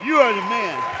You are the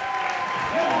man.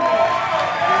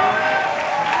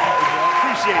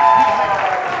 Appreciate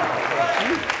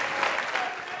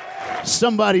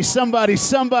it.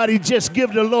 Somebody just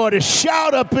give the Lord a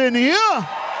shout up in here.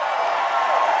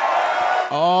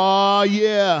 Oh,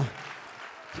 yeah.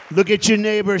 Look at your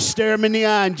neighbor, stare him in the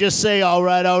eye, and just say, all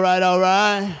right, all right, all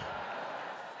right.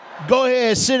 Go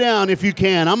ahead, sit down if you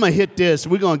can. I'm going to hit this.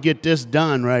 We're going to get this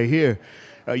done right here.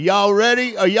 Are y'all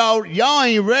ready? Y'all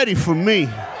ain't ready for me.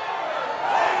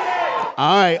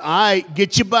 All right.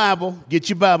 Get your Bible.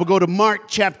 Go to Mark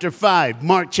chapter 5.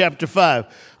 Mark chapter 5.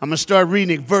 I'm going to start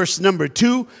reading verse number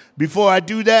 2. Before I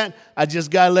do that, I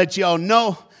just got to let y'all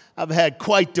know I've had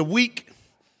quite the week.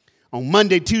 On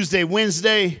Monday, Tuesday,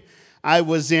 Wednesday, I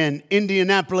was in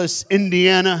Indianapolis,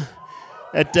 Indiana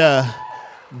at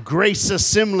Grace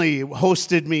Assembly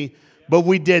hosted me, but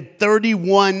we did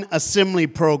 31 assembly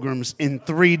programs in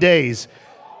 3 days,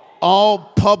 all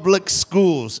public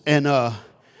schools, and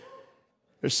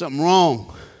there's something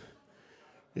wrong.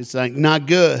 It's like not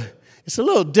good. It's a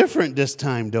little different this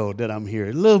time, though, that I'm here.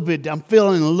 A little bit, I'm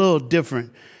feeling a little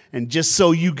different, and just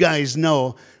so you guys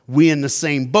know, we in the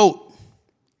same boat.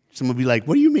 Some will be like,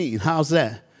 what do you mean? How's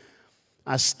that?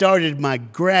 I started my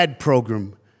grad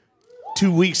program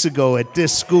 2 weeks ago at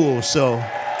this school, so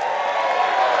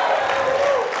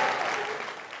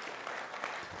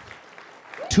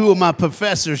two of my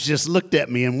professors just looked at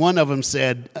me, and one of them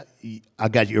said, I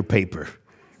got your paper.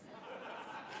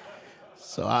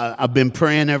 So I've been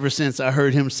praying ever since I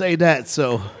heard him say that,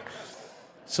 so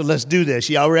let's do this.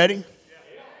 Y'all ready?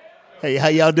 Hey, how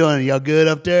y'all doing? Y'all good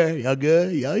up there? Y'all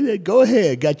good? Y'all go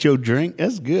ahead. Got your drink?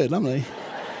 That's good. I'm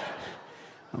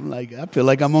like, I feel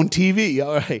like I'm on TV.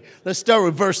 All right. Let's start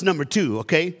with verse number 2,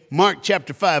 okay? Mark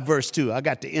chapter 5, verse 2. I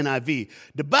got the NIV.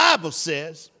 The Bible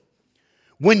says,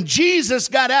 when Jesus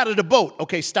got out of the boat,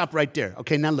 okay, stop right there.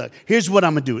 Okay, now look, here's what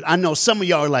I'm going to do. I know some of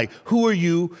y'all are like, who are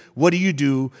you? What do you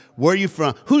do? Where are you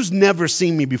from? Who's never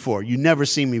seen me before? You never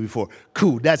seen me before.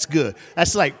 Cool, that's good.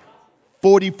 That's like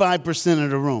 45%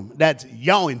 of the room. That's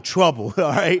y'all in trouble,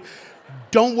 all right?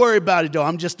 Don't worry about it, though.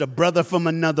 I'm just a brother from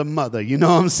another mother. You know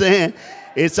what I'm saying?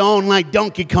 It's on like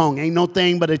Donkey Kong. Ain't no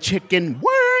thing but a chicken.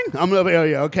 I'm over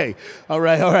here. Okay. All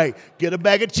right. Get a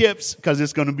bag of chips because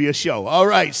it's going to be a show. All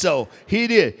right. So he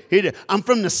did. I'm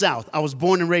from the South. I was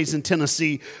born and raised in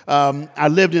Tennessee. I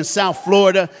lived in South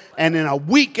Florida. And in a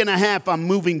week and a half, I'm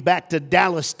moving back to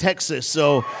Dallas, Texas.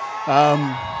 So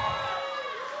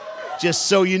just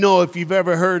so you know, if you've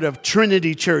ever heard of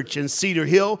Trinity Church in Cedar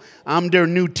Hill, I'm their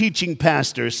new teaching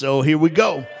pastor. So here we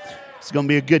go. It's going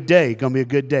to be a good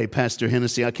day. Pastor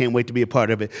Hennessy, I can't wait to be a part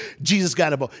of it. Jesus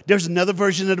got a boat. There's another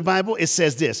version of the Bible. It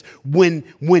says this, when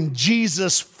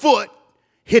Jesus' foot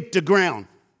hit the ground.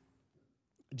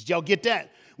 Did y'all get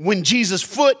that? When Jesus'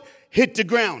 foot hit the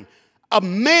ground, a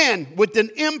man with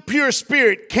an impure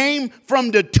spirit came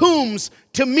from the tombs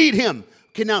to meet him.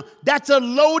 Okay, now, that's a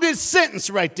loaded sentence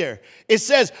right there. It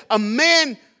says, a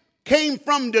man came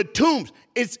from the tombs.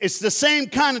 It's the same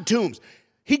kind of tombs.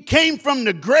 He came from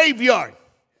the graveyard.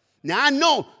 Now, I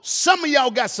know some of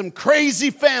y'all got some crazy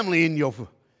family in your,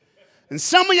 and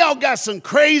some of y'all got some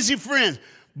crazy friends.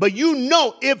 But you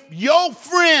know, if your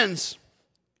friends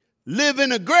live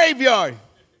in a graveyard,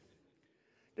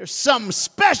 there's something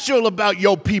special about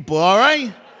your people, all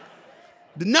right?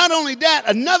 Not only that,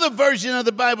 another version of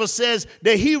the Bible says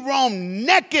that he roamed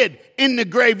naked in the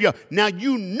graveyard. Now,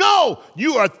 you know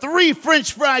you are 3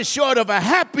 French fries short of a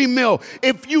Happy Meal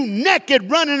if you naked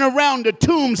running around the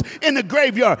tombs in the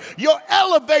graveyard. Your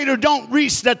elevator don't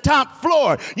reach the top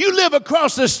floor. You live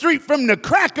across the street from the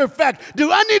Cracker Factory.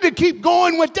 Do I need to keep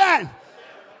going with that?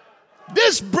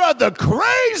 This brother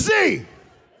crazy.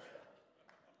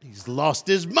 He's lost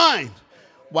his mind.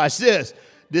 Watch this.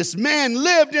 This man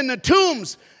lived in the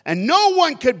tombs, and no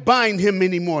one could bind him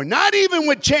anymore, not even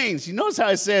with chains. You notice how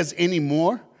it says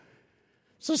anymore?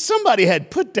 So somebody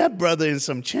had put that brother in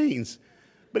some chains,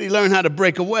 but he learned how to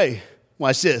break away.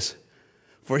 Watch this.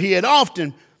 For he had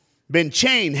often been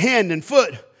chained hand and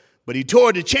foot, but he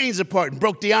tore the chains apart and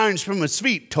broke the irons from his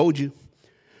feet. Told you.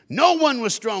 No one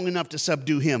was strong enough to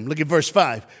subdue him. Look at verse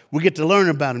 5. We get to learn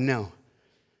about him now.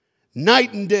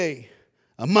 Night and day,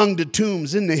 among the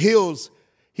tombs in the hills,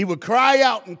 he would cry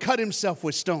out and cut himself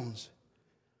with stones.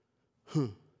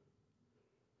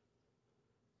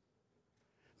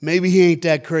 Maybe he ain't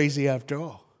that crazy after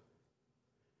all.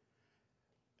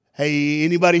 Hey,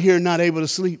 anybody here not able to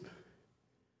sleep?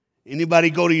 Anybody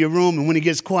go to your room and when it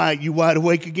gets quiet, you wide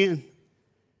awake again?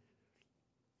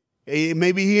 Hey,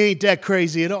 maybe he ain't that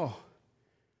crazy at all.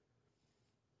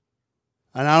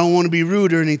 And I don't want to be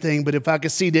rude or anything, but if I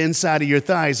could see the inside of your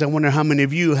thighs, I wonder how many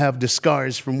of you have the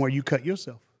scars from where you cut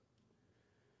yourself.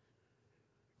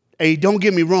 Hey, don't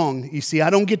get me wrong. You see,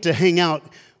 I don't get to hang out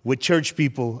with church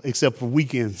people except for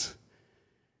weekends.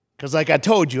 Because like I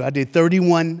told you, I did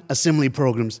 31 assembly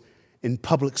programs in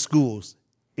public schools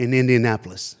in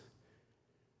Indianapolis.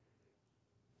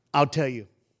 I'll tell you.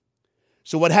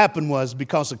 So what happened was,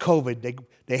 because of COVID,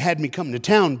 they had me come to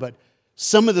town, but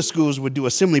some of the schools would do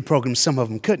assembly programs, some of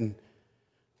them couldn't.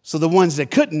 So the ones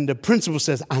that couldn't, the principal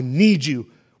says, I need you.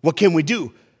 What can we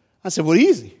do? I said, well,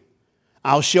 easy.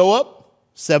 I'll show up,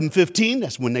 7:15,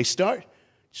 that's when they start.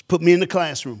 Just put me in the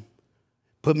classroom.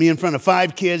 Put me in front of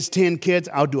 5 kids, 10 kids.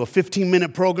 I'll do a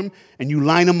 15-minute program, and you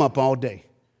line them up all day.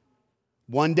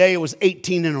 One day it was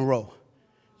 18 in a row.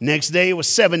 Next day it was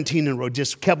 17 in a row.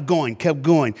 Just kept going till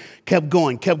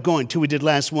we did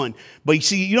last one. But you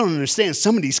see, you don't understand.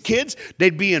 Some of these kids,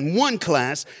 they'd be in one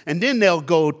class, and then they'll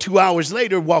go 2 hours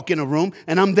later, walk in a room,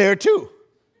 and I'm there too.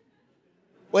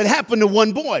 Well, it happened to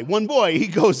one boy. He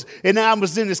goes, and I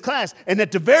was in his class, and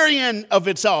at the very end of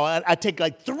it all, I take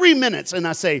like 3 minutes, and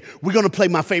I say, we're going to play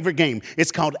my favorite game.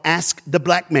 It's called Ask the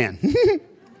Black Man.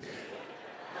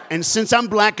 And since I'm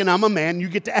black and I'm a man, you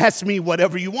get to ask me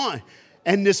whatever you want.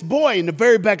 And this boy in the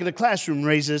very back of the classroom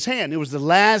raised his hand. It was the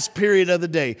last period of the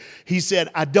day. He said,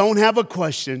 I don't have a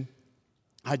question.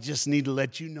 I just need to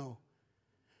let you know.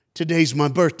 Today's my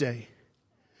birthday.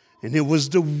 And it was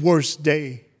the worst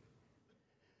day.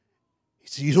 He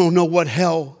said, you don't know what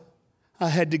hell I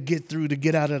had to get through to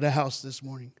get out of the house this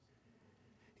morning.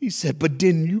 He said, but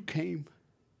then you came.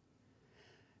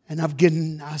 And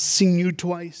I've seen you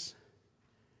twice.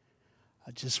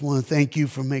 I just want to thank you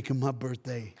for making my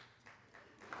birthday.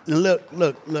 Look.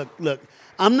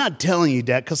 I'm not telling you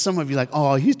that because some of you are like,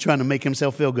 oh, he's trying to make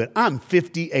himself feel good. I'm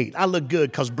 58. I look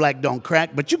good because black don't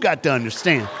crack, but you got to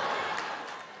understand.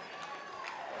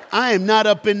 I am not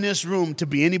up in this room to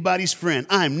be anybody's friend.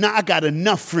 I got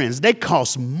enough friends. They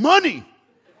cost money.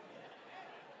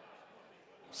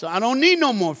 So I don't need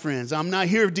no more friends. I'm not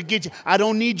here to get you. I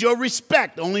don't need your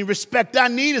respect. The only respect I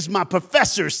need is my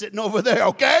professor sitting over there,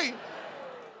 okay?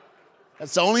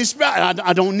 That's the only spot.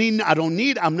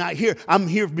 I'm not here. I'm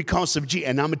here because of G.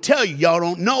 And I'm going to tell you, y'all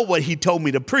don't know what he told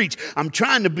me to preach. I'm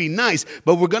trying to be nice,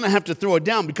 but we're going to have to throw it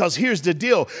down because here's the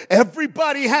deal.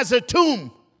 Everybody has a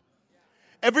tomb.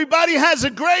 Everybody has a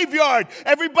graveyard.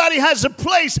 Everybody has a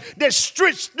place that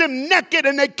strips them naked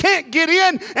and they can't get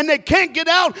in and they can't get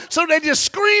out. So they just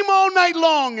scream all night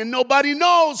long and nobody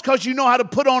knows because you know how to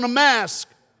put on a mask.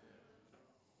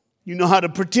 You know how to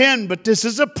pretend, but this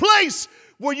is a place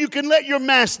where you can let your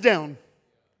mask down.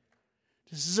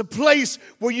 This is a place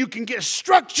where you can get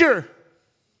structure,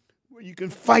 where you can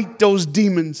fight those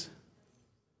demons.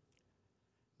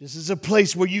 This is a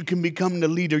place where you can become the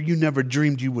leader you never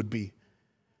dreamed you would be.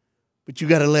 But you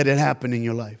got to let it happen in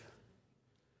your life.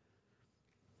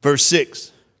 Verse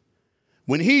 6.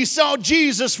 When he saw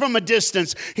Jesus from a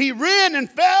distance, he ran and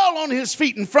fell on his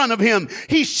feet in front of him.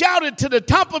 He shouted to the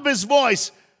top of his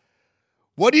voice,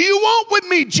 what do you want with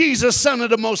me, Jesus, Son of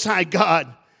the Most High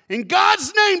God? In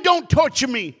God's name, don't torture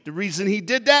me. The reason he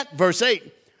did that, verse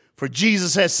 8, for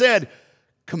Jesus has said,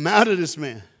 come out of this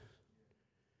man,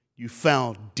 you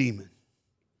foul demon.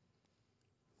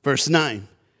 Verse 9,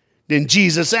 then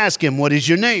Jesus asked him, what is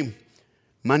your name?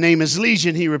 My name is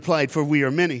Legion, he replied, for we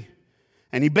are many.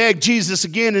 And he begged Jesus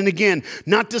again and again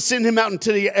not to send him out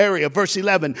into the area. Verse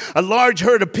 11, a large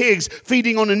herd of pigs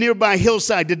feeding on a nearby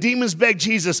hillside. The demons begged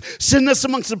Jesus, send us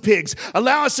amongst the pigs.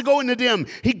 Allow us to go into them.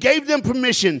 He gave them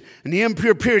permission. And the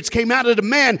impure spirits came out of the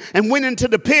man and went into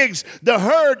the pigs. The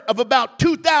herd of about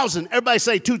 2,000. Everybody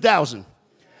say 2,000.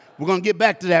 We're going to get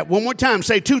back to that. One more time.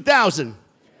 Say 2,000.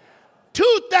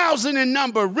 2,000 in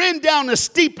number ran down a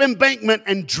steep embankment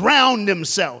and drowned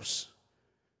themselves.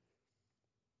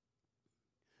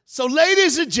 So,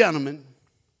 ladies and gentlemen,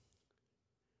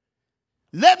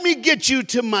 let me get you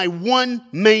to my one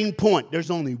main point. There's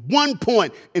only one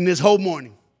point in this whole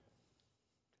morning.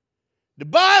 The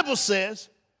Bible says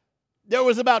there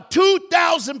was about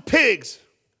 2,000 pigs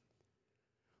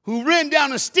who ran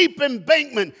down a steep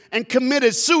embankment and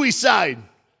committed suicide.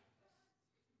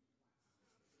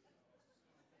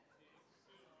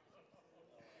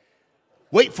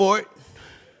 Wait for it.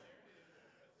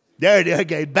 There it is.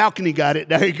 Okay, balcony got it.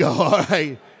 There you go. All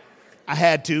right.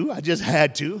 I just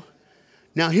had to.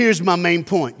 Now, here's my main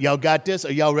point. Y'all got this?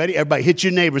 Are y'all ready? Everybody hit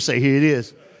your neighbor, say, here it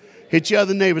is. Hit your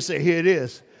other neighbor, say, here it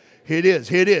is. Here it is.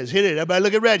 Here it is. Here it is. Everybody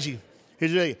look at Reggie.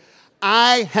 Here's Reggie.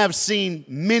 I have seen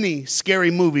many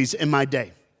scary movies in my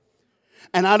day.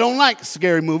 And I don't like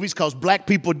scary movies because black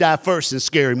people die first in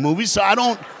scary movies. So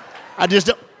I just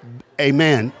don't.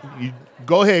 Amen.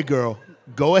 Go ahead, girl.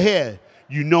 Go ahead.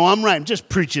 You know I'm right. I'm just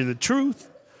preaching the truth.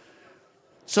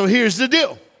 So here's the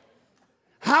deal.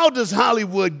 How does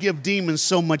Hollywood give demons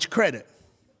so much credit?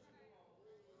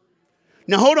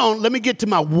 Now, hold on. Let me get to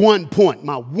my one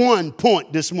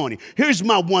point this morning. Here's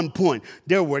my one point.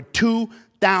 There were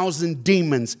 2,000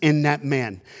 demons in that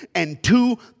man, and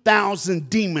 2,000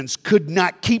 demons could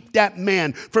not keep that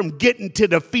man from getting to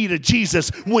the feet of Jesus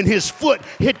when his foot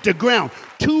hit the ground.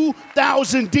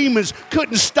 2,000 demons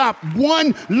couldn't stop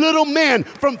one little man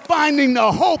from finding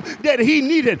the hope that he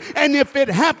needed. And if it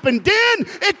happened then,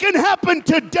 it can happen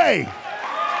today.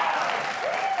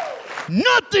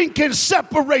 Nothing can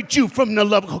separate you from the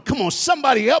love. Oh, come on,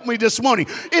 somebody help me this morning.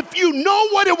 If you know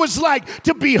what it was like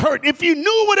to be hurt, if you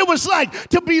knew what it was like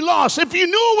to be lost, if you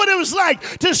knew what it was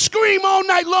like to scream all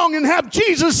night long and have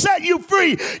Jesus set you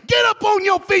free, get up on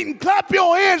your feet and clap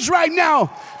your hands right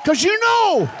now, because you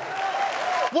know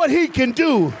what he can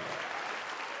do.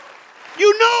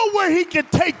 You know where he can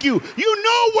take you. You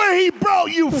know where he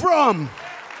brought you from.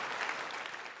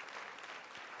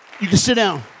 You can sit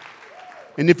down.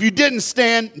 And if you didn't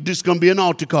stand, there's going to be an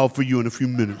altar call for you in a few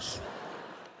minutes.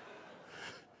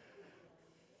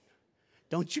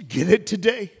 Don't you get it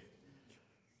today?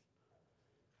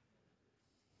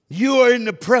 You are in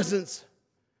the presence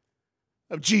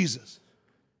of Jesus.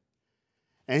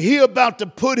 And he about to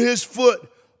put his foot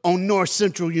on North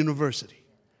Central University.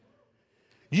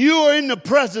 You are in the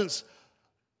presence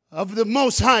of the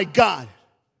Most High God.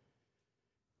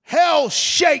 Hell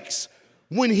shakes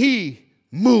when he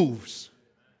moves.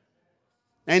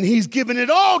 And he's given it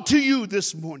all to you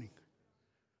this morning.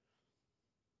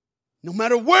 No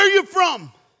matter where you're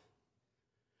from.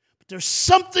 But there's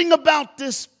something about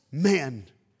this man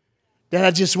that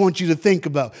I just want you to think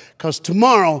about. Because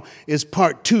tomorrow is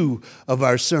part 2 of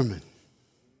our sermon.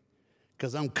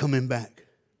 Because I'm coming back.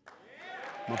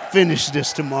 I'm going to finish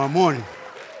this tomorrow morning.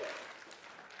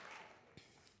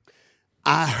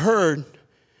 I heard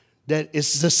that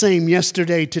it's the same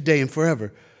yesterday, today, and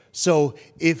forever. So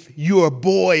if you're a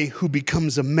boy who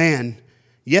becomes a man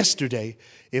yesterday,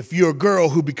 if you're a girl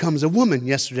who becomes a woman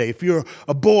yesterday, if you're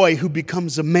a boy who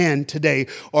becomes a man today,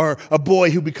 or a boy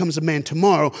who becomes a man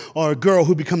tomorrow, or a girl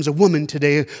who becomes a woman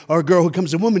today, or a girl who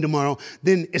becomes a woman tomorrow,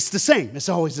 then it's the same. It's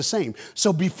always the same.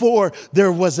 So before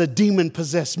there was a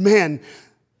demon-possessed man,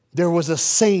 there was a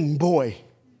sane boy.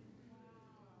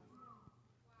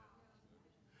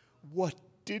 What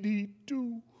did he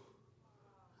do?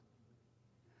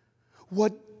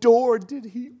 What door did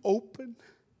he open?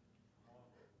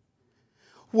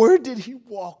 Where did he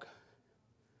walk?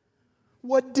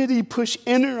 What did he push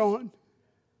enter on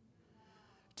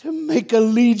to make a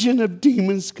legion of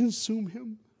demons consume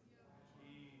him?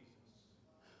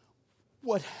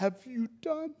 What have you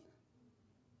done?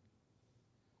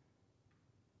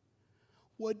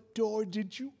 What door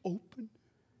did you open?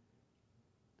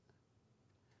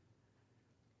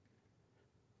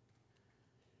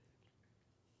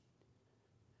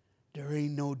 There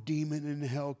ain't no demon in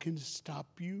hell can stop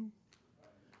you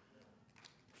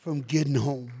from getting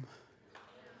home.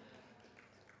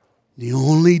 The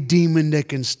only demon that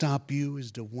can stop you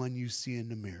is the one you see in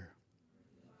the mirror.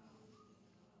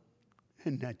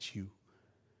 And that's you.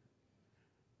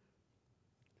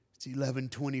 It's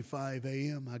 11:25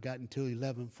 a.m. I got until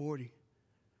 11:40.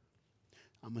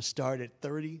 I'm going to start at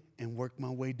 30 and work my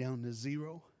way down to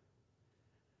 0.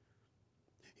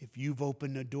 If you've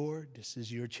opened the door, this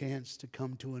is your chance to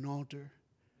come to an altar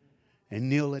and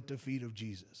kneel at the feet of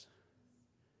Jesus.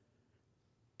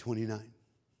 29,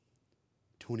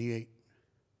 28,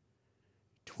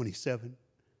 27,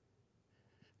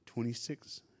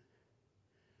 26,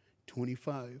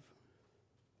 25,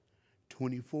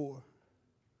 24,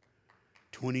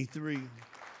 23,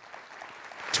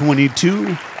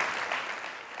 22,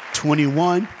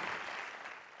 21,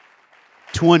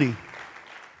 20.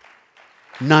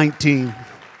 19,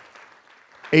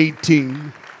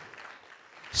 18,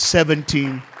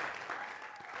 17,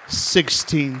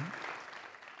 16,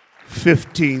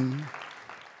 15,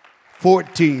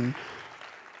 14,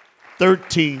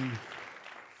 13,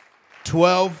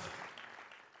 12,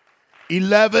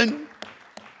 11,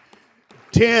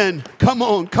 10. Come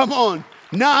on.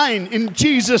 9, in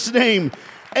Jesus' name.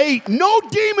 8, no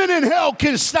demon in hell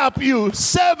can stop you.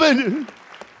 7,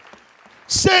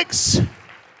 6,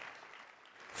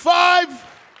 5,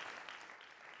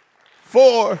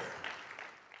 4,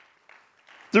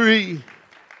 3,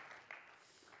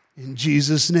 in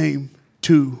Jesus' name.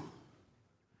 2,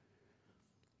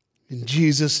 in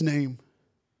Jesus' name.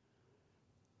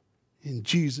 In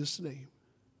Jesus' name.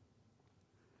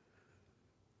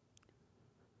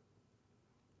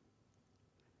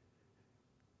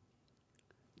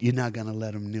 You're not going to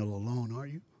let them kneel alone, are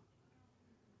you?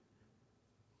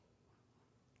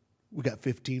 We got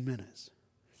 15 minutes.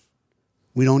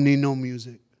 We don't need no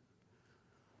music.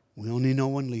 We don't need no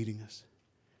one leading us.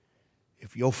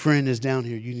 If your friend is down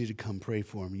here, you need to come pray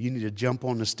for him. You need to jump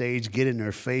on the stage, get in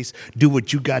their face, do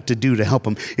what you got to do to help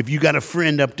them. If you got a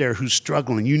friend up there who's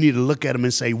struggling, you need to look at them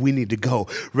and say, we need to go.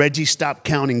 Reggie stopped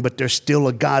counting, but there's still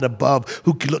a God above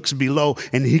who looks below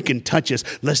and he can touch us.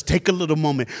 Let's take a little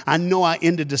moment. I know I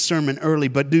ended the sermon early,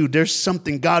 but dude, there's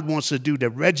something God wants to do that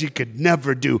Reggie could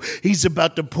never do. He's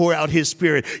about to pour out his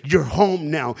spirit. You're home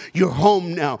now. You're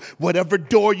home now. Whatever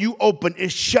door you open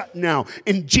is shut now.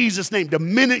 In Jesus' name, the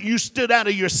minute you stood out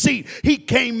of your seat, he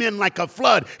came in like a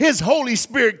flood. His Holy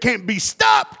Spirit can't be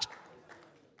stopped.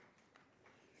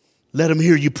 Let him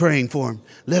hear you praying for him.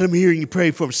 Let him hear you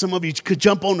pray for him. Some of you could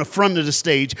jump on the front of the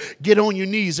stage, get on your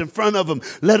knees in front of him.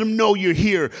 Let him know you're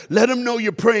here. Let him know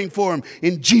you're praying for him.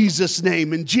 In Jesus' name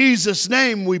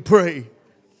we pray.